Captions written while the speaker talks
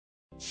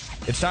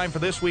It's time for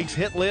this week's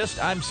Hit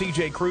List. I'm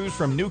CJ Cruze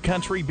from New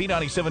Country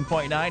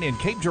B97.9 in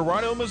Cape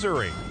Girardeau,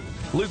 Missouri.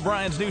 Luke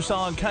Bryan's new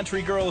song,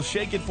 Country Girls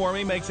Shake It For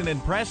Me, makes an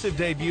impressive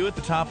debut at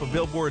the top of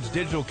Billboard's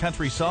Digital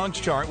Country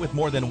Songs chart with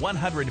more than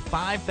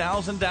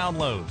 105,000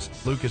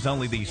 downloads. Luke is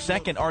only the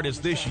second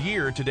artist this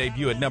year to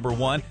debut at number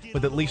 1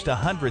 with at least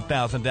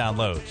 100,000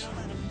 downloads.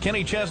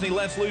 Kenny Chesney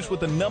lets loose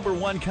with the number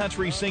 1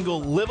 country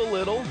single, Live a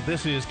Little.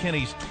 This is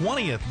Kenny's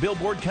 20th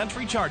Billboard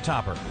Country chart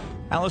topper.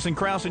 Allison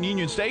Krauss and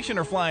Union Station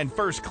are flying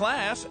first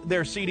class.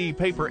 Their CD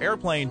Paper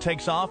Airplane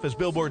takes off as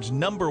Billboard's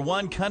number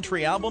 1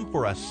 country album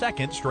for a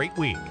second straight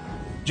week.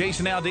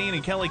 Jason Aldean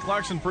and Kelly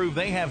Clarkson prove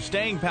they have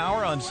staying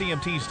power on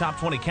CMT's Top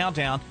 20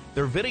 Countdown.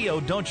 Their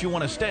video, Don't You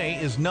Want to Stay,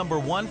 is number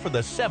 1 for the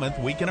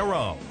 7th week in a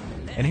row.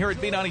 And here at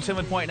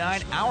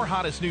B97.9, our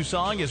hottest new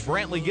song is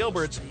Brantley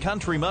Gilbert's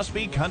Country Must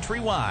Be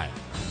Countrywide.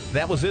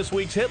 That was this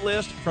week's Hit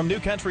List. From New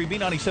Country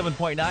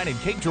B97.9 in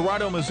Cape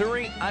Girardeau,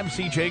 Missouri, I'm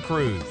CJ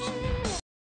Cruze.